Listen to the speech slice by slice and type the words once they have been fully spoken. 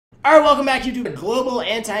Alright, welcome back to a global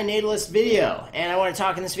anti-natalist video, and I want to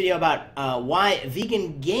talk in this video about why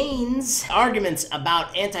vegan gains arguments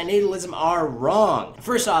about anti-natalism are wrong.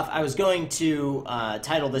 First off, I was going to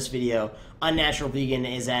title this video, Unnatural Vegan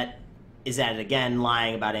is at it again,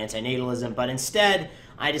 lying about anti-natalism, but instead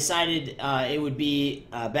I decided it would be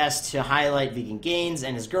best to highlight vegan gains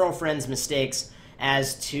and his girlfriend's mistakes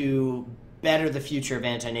as to better the future of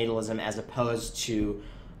anti-natalism as opposed to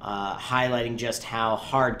highlighting just how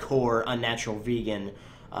hardcore Unnatural Vegan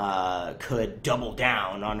could double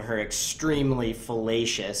down on her extremely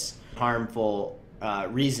fallacious, harmful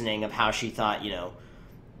reasoning of how she thought,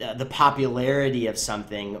 the popularity of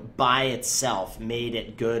something by itself made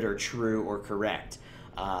it good or true or correct.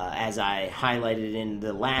 As I highlighted in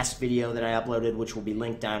the last video that I uploaded, which will be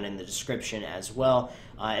linked down in the description as well.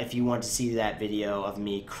 If you want to see that video of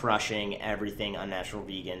me crushing everything Unnatural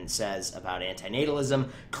Vegan says about antinatalism,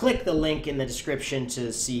 click the link in the description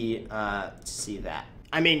to see that.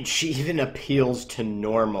 I mean, she even appeals to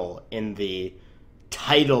normal in the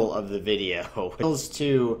title of the video. Appeals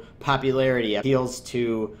to popularity, appeals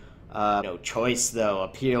to choice, though,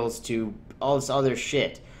 appeals to all this other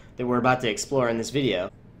shit that we're about to explore in this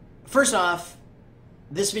video. First off,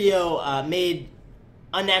 this video made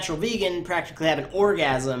Unnatural Vegan practically have an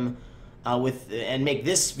orgasm and make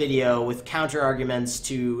this video with counter-arguments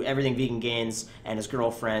to everything Vegan Gains and his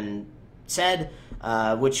girlfriend said,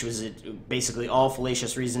 which was basically all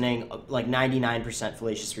fallacious reasoning, like 99%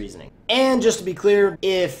 fallacious reasoning. And just to be clear,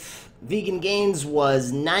 if Vegan Gains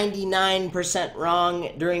was 99% wrong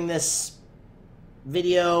during this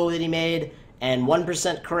video that he made and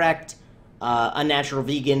 1% correct, Unnatural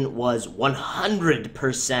Vegan was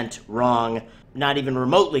 100% wrong, not even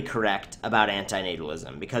remotely correct about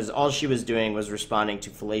antinatalism, because all she was doing was responding to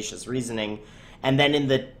fallacious reasoning. And then in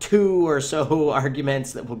the two or so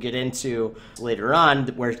arguments that we'll get into later on,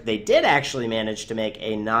 where they did actually manage to make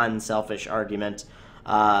a non-selfish argument,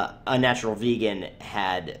 Unnatural Vegan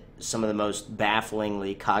had some of the most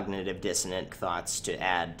bafflingly cognitive dissonant thoughts to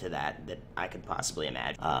add to that I could possibly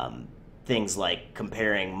imagine. Things like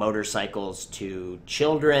comparing motorcycles to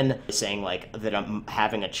children, saying like that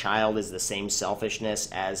having a child is the same selfishness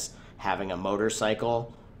as having a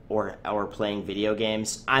motorcycle or playing video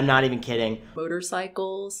games. I'm not even kidding.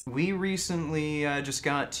 Motorcycles. We recently just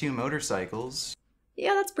got 2 motorcycles.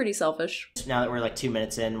 Yeah, that's pretty selfish. Now that we're like 2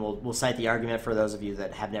 minutes in, we'll cite the argument for those of you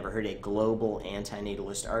that have never heard a global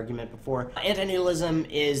antinatalist argument before. Antinatalism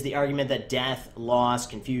is the argument that death, loss,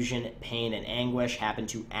 confusion, pain, and anguish happen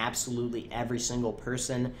to absolutely every single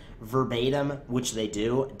person verbatim, which they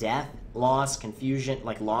do. Death, loss, confusion,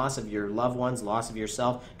 like loss of your loved ones, loss of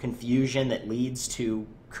yourself, confusion that leads to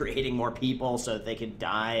creating more people so that they could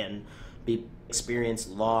die and experience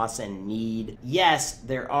loss and need. Yes,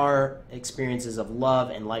 there are experiences of love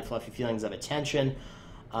and light, fluffy feelings of attention.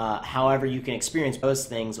 However, you can experience those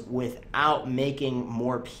things without making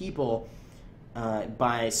more people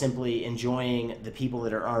by simply enjoying the people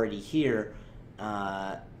that are already here.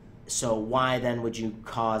 So why then would you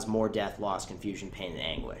cause more death, loss, confusion, pain, and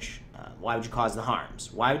anguish? Why would you cause the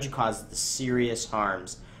harms? Why would you cause the serious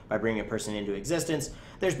harms by bringing a person into existence?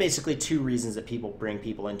 There's basically 2 reasons that people bring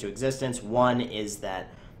people into existence. One is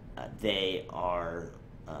that they are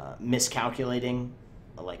miscalculating,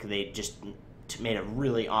 like they just made a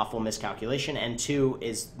really awful miscalculation, and 2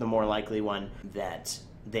 is the more likely one, that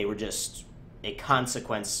they were just a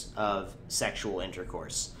consequence of sexual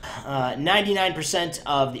intercourse. 99%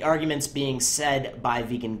 of the arguments being said by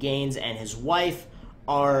Vegan Gains and his wife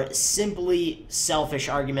are simply selfish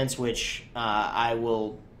arguments, which I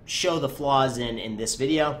will show the flaws in this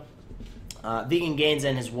video. Vegan Gains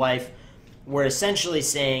and his wife were essentially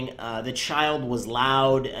saying the child was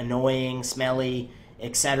loud, annoying, smelly,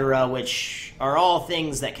 etc., which are all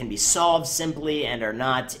things that can be solved simply and are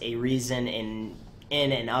not a reason in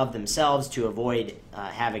and of themselves to avoid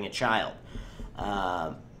having a child,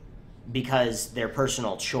 because their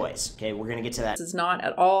personal choice. Okay, we're going to get to that. This is not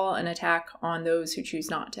at all an attack on those who choose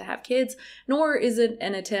not to have kids, nor is it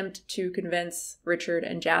an attempt to convince Richard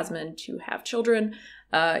and Jasmine to have children,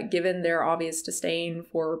 given their obvious disdain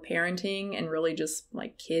for parenting and really just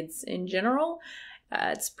like kids in general.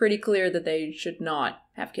 It's pretty clear that they should not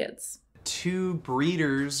have kids. 2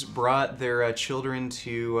 breeders brought their children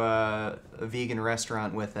to a vegan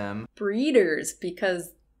restaurant with them. Breeders,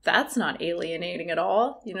 because that's not alienating at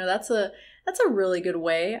all. That's a really good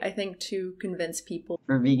way, I think, to convince people.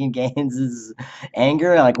 For Vegan Gains'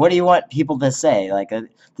 anger, like, what do you want people to say? Like,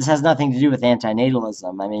 this has nothing to do with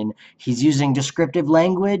antinatalism. I mean, he's using descriptive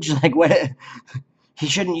language. Like, what? He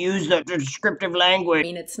shouldn't use the descriptive language. I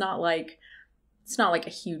mean, it's not like a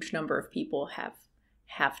huge number of people have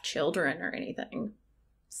have children or anything.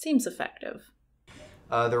 Seems effective.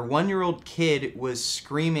 Their 1-year-old kid was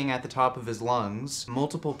screaming at the top of his lungs.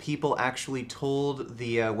 Multiple people actually told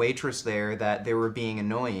the waitress there that they were being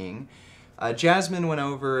annoying. Jasmine went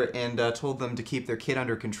over and told them to keep their kid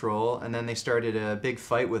under control, and then they started a big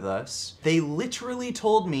fight with us. They literally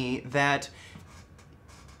told me that,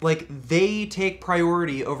 like, they take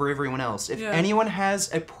priority over everyone else. If anyone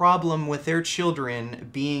has a problem with their children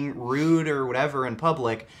being rude or whatever in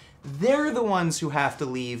public, they're the ones who have to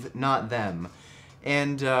leave, not them.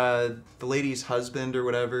 And the lady's husband or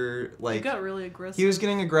whatever, like, he got really aggressive. He was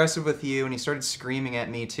getting aggressive with you, and he started screaming at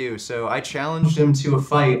me too. So I challenged him to a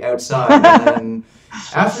fight outside, and then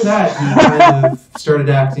after that, he kind of started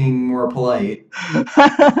acting more polite.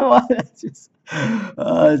 Well, that's just,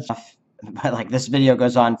 but like this video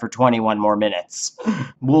goes on for 21 more minutes.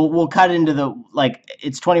 We'll cut into the, like,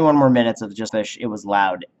 it's 21 more minutes of just it was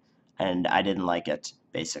loud, and I didn't like it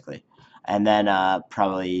basically, and then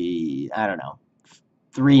probably, I don't know,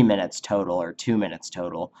 3 minutes total or 2 minutes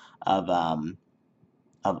total of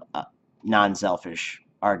non-selfish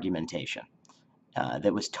argumentation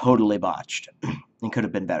that was totally botched and could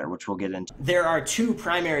have been better, which we'll get into. There are two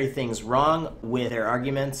primary things wrong with their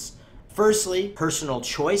arguments. Firstly, personal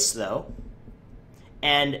choice, though.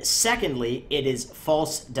 And secondly, it is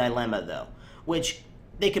false dilemma, though, which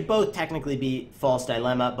they could both technically be false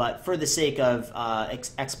dilemma, but for the sake of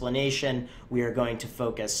explanation, we are going to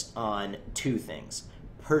focus on two things: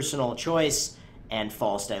 personal choice and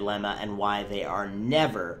false dilemma, and why they are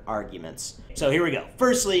never arguments. So here we go.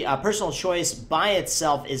 Firstly, personal choice by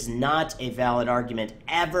itself is not a valid argument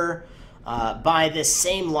ever. By this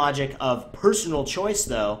same logic of personal choice,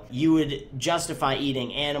 though, you would justify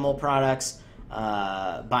eating animal products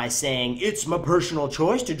by saying, it's my personal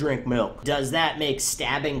choice to drink milk. Does that make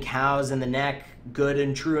stabbing cows in the neck good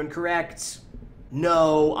and true and correct?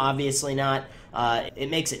 No, obviously not. It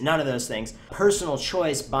makes it none of those things. Personal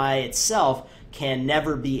choice by itself can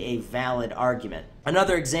never be a valid argument.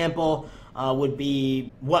 Another example would be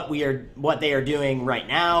what they are doing right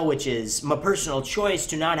now, which is my personal choice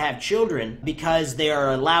to not have children because they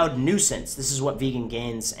are a loud nuisance. This is what Vegan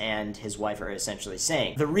Gains and his wife are essentially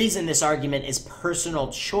saying. The reason this argument is personal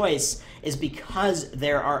choice is because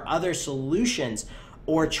there are other solutions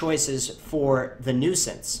or choices for the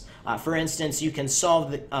nuisance. For instance, you can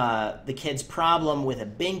solve the kid's problem with a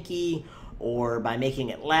binky, or by making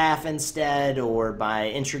it laugh instead, or by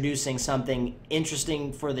introducing something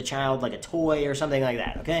interesting for the child, like a toy or something like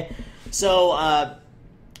that, okay? So,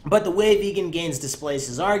 but the way Vegan Gains displays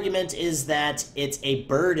his argument is that it's a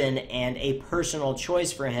burden and a personal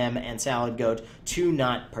choice for him and Salad Goat to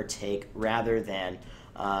not partake rather than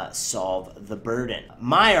solve the burden.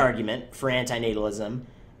 My argument for antinatalism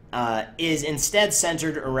is instead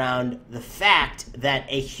centered around the fact that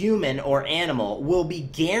a human or animal will be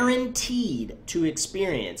guaranteed to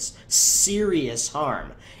experience serious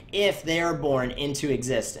harm if they are born into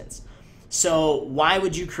existence. So why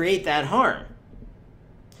would you create that harm?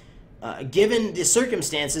 Given the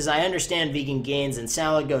circumstances, I understand Vegan Gains and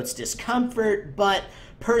Salad Goat's discomfort, but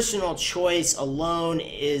personal choice alone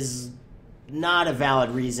is not a valid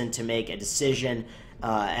reason to make a decision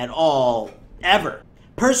at all, ever.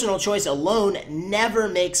 Personal choice alone never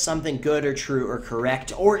makes something good or true or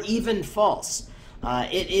correct or even false.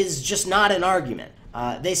 It is just not an argument.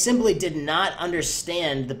 They simply did not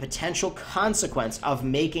understand the potential consequence of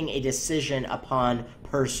making a decision upon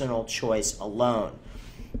personal choice alone.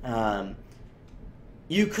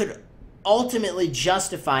 You could ultimately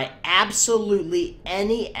justify absolutely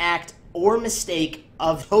any act or mistake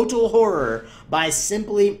of total horror by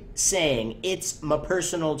simply saying, it's my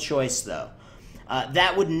personal choice, though.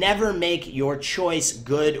 That would never make your choice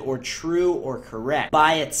good or true or correct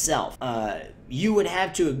by itself. You would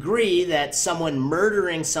have to agree that someone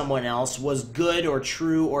murdering someone else was good or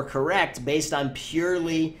true or correct based on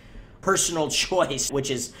purely personal choice, which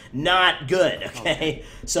is not good, okay?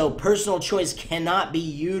 So personal choice cannot be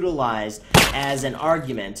utilized as an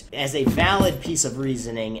argument, as a valid piece of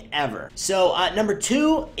reasoning ever. So number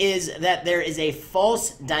two is that there is a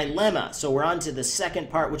false dilemma. So we're on to the second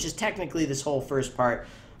part, which is technically this whole first part,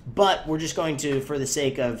 but we're just going to, for the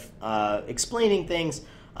sake of explaining things,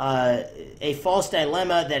 a false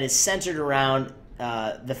dilemma that is centered around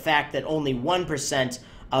the fact that only 1%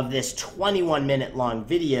 of this 21-minute long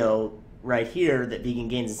video right here that Vegan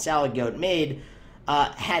Gains and Salad Goat made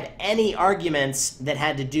had any arguments that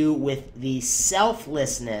had to do with the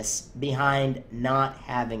selflessness behind not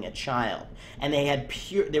having a child. And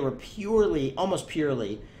they were purely, almost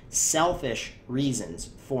purely selfish reasons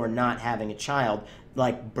for not having a child,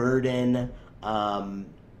 like burden,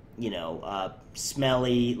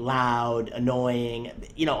 smelly, loud, annoying,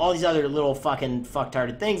 you know, all these other little fucking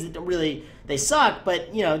fucktarded things that don't really, they suck,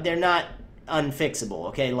 but, you know, they're not unfixable,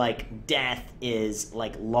 okay? Like death is,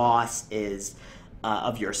 like loss is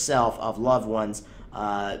of yourself, of loved ones,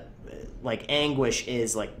 like anguish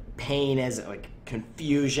is, like pain is, like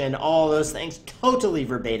confusion, all those things, totally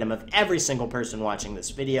verbatim of every single person watching this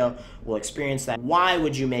video will experience that. Why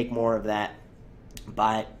would you make more of that?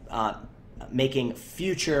 By making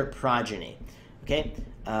future progeny, okay?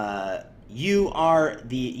 You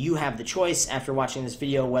have the choice after watching this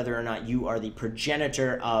video whether or not you are the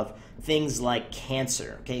progenitor of things like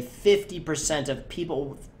cancer, okay? 50% of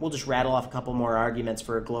people, we'll just rattle off a couple more arguments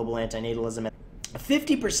for global antinatalism.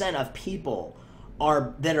 50% of people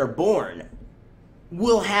that are born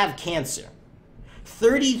will have cancer.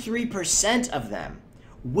 33% of them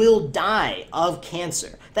will die of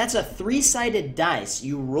cancer. That's a three-sided dice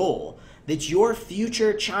you roll that your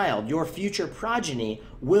future child, your future progeny,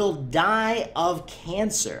 will die of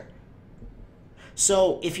cancer.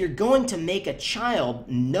 So if you're going to make a child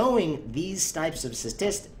knowing these types of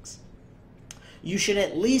statistics, you should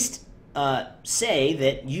at least say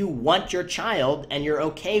that you want your child and you're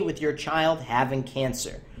okay with your child having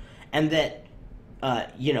cancer. And that,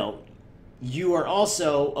 you know, you are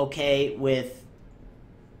also okay with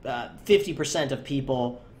 50% of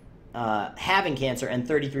people having cancer and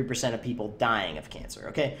 33% of people dying of cancer,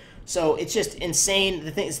 okay? So it's just insane.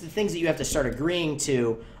 The things that you have to start agreeing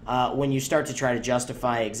to when you start to try to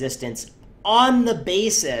justify existence on the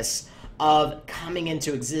basis of coming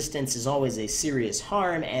into existence is always a serious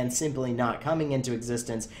harm and simply not coming into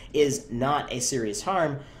existence is not a serious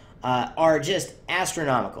harm are just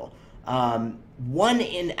astronomical.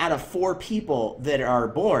 1 out of 4 people that are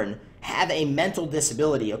born have a mental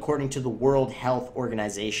disability according to the World Health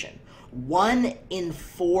Organization. 1 in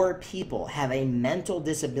 4 people have a mental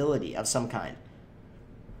disability of some kind.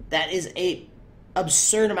 That is a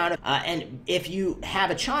absurd amount of, and if you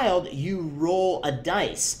have a child, you roll a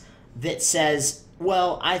dice that says,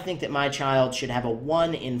 well, I think that my child should have a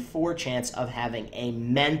 1 in 4 chance of having a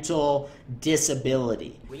mental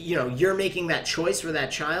disability. You know, you're making that choice for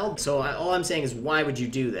that child, so all I'm saying is, why would you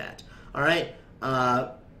do that? All right?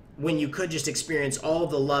 When you could just experience all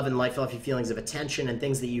the love and life-healthy feelings of attention and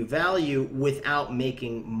things that you value without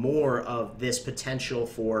making more of this potential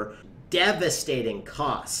for devastating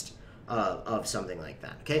cost of something like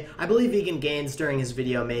that, okay? I believe Vegan Gains during his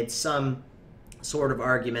video made some sort of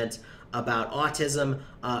argument about autism,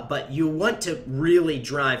 but you want to really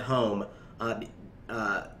drive home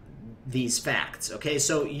these facts, okay?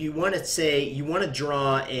 So you want to say, you want to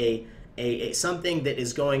draw a something that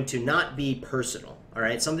is going to not be personal, all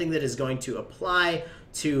right? Something that is going to apply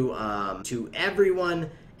to everyone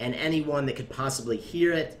and anyone that could possibly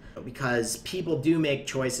hear it, because people do make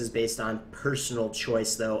choices based on personal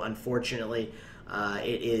choice, though, unfortunately.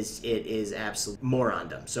 It is absolute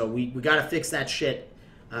morondom. So we got to fix that shit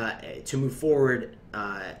to move forward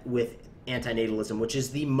with antinatalism, which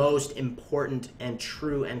is the most important and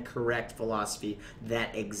true and correct philosophy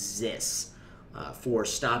that exists for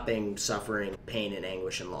stopping suffering, pain, and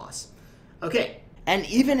anguish and loss. Okay, and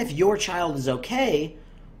even if your child is okay,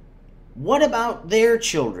 what about their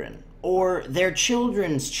children, or their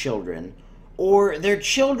children's children, or their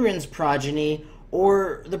children's progeny,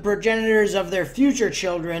 or the progenitors of their future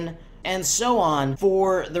children, and so on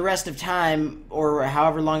for the rest of time, or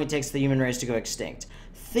however long it takes the human race to go extinct?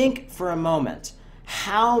 Think for a moment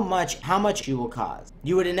how much you will cause.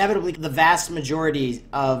 You would inevitably, the vast majority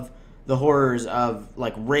of the horrors of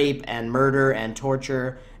like rape and murder and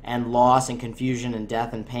torture and loss and confusion and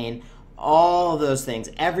death and pain, all of those things,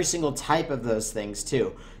 every single type of those things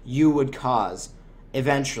too, you would cause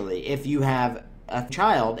eventually if you have a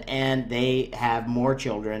child and they have more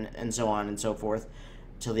children and so on and so forth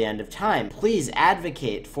till the end of time. Please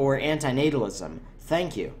advocate for antinatalism.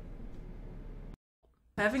 Thank you.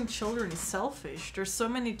 Having children is selfish. There's so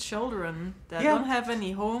many children that don't have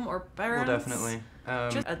any home or parents. Well, definitely.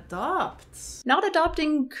 Just adopt. Not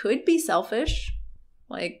adopting could be selfish.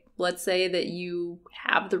 Like, let's say that you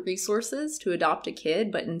have the resources to adopt a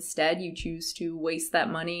kid, but instead you choose to waste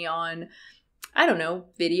that money on, I don't know,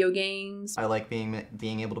 video games. I like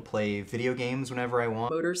being able to play video games whenever I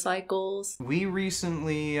want. Motorcycles. We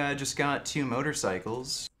recently just got 2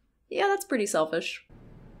 motorcycles. Yeah, that's pretty selfish.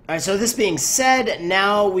 All right, so this being said,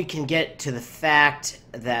 now we can get to the fact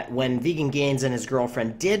that when Vegan Gains and his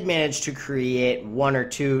girlfriend did manage to create 1 or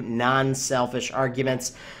 2 non-selfish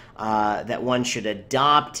arguments that one should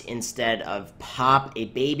adopt instead of pop a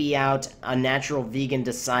baby out, Unnatural Vegan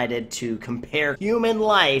decided to compare human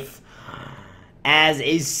life as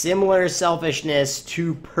a similar selfishness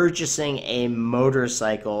to purchasing a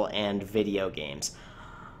motorcycle and video games,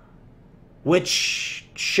 which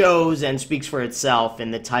shows and speaks for itself in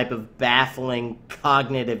the type of baffling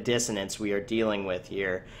cognitive dissonance we are dealing with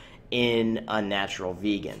here in Unnatural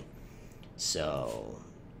Vegan. So,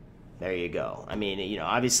 there you go. I mean, you know,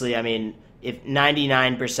 obviously, I mean, if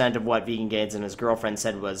 99% of what Vegan Gains and his girlfriend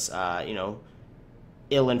said was, you know,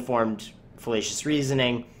 ill-informed, fallacious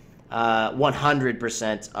reasoning,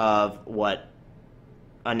 100% of what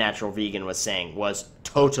Unnatural Vegan was saying was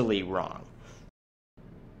totally wrong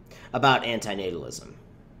about antinatalism.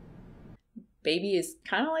 Baby is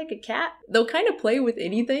kind of like a cat. They'll kind of play with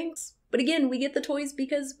anything. But again, we get the toys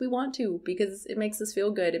because we want to, because it makes us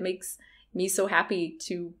feel good. It makes me so happy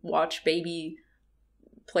to watch Baby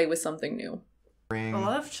play with something new. A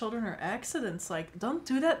lot of children are accidents. Like, don't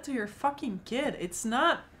do that to your fucking kid. It's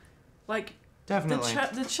not, like... Definitely.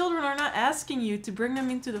 The children are not asking you to bring them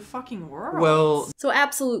into the fucking world. Well, so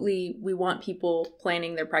absolutely, we want people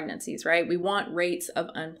planning their pregnancies, right? We want rates of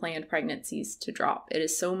unplanned pregnancies to drop. It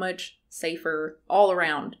is so much safer all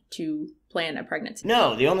around to plan a pregnancy.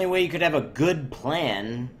 No, the only way you could have a good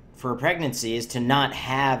plan for a pregnancy is to not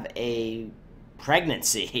have a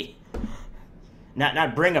pregnancy.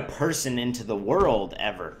 Not bring a person into the world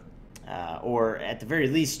ever. Or at the very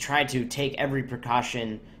least, try to take every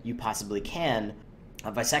precaution you possibly can.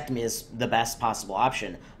 A vasectomy is the best possible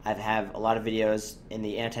option. I have a lot of videos in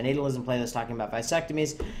the antinatalism playlist talking about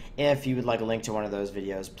vasectomies. If you would like a link to one of those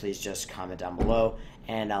videos, please just comment down below,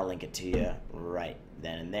 and I'll link it to you right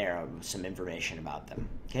then and there, some information about them,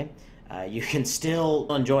 okay? You can still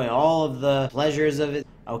enjoy all of the pleasures of it.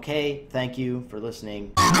 Okay, thank you for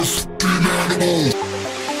listening.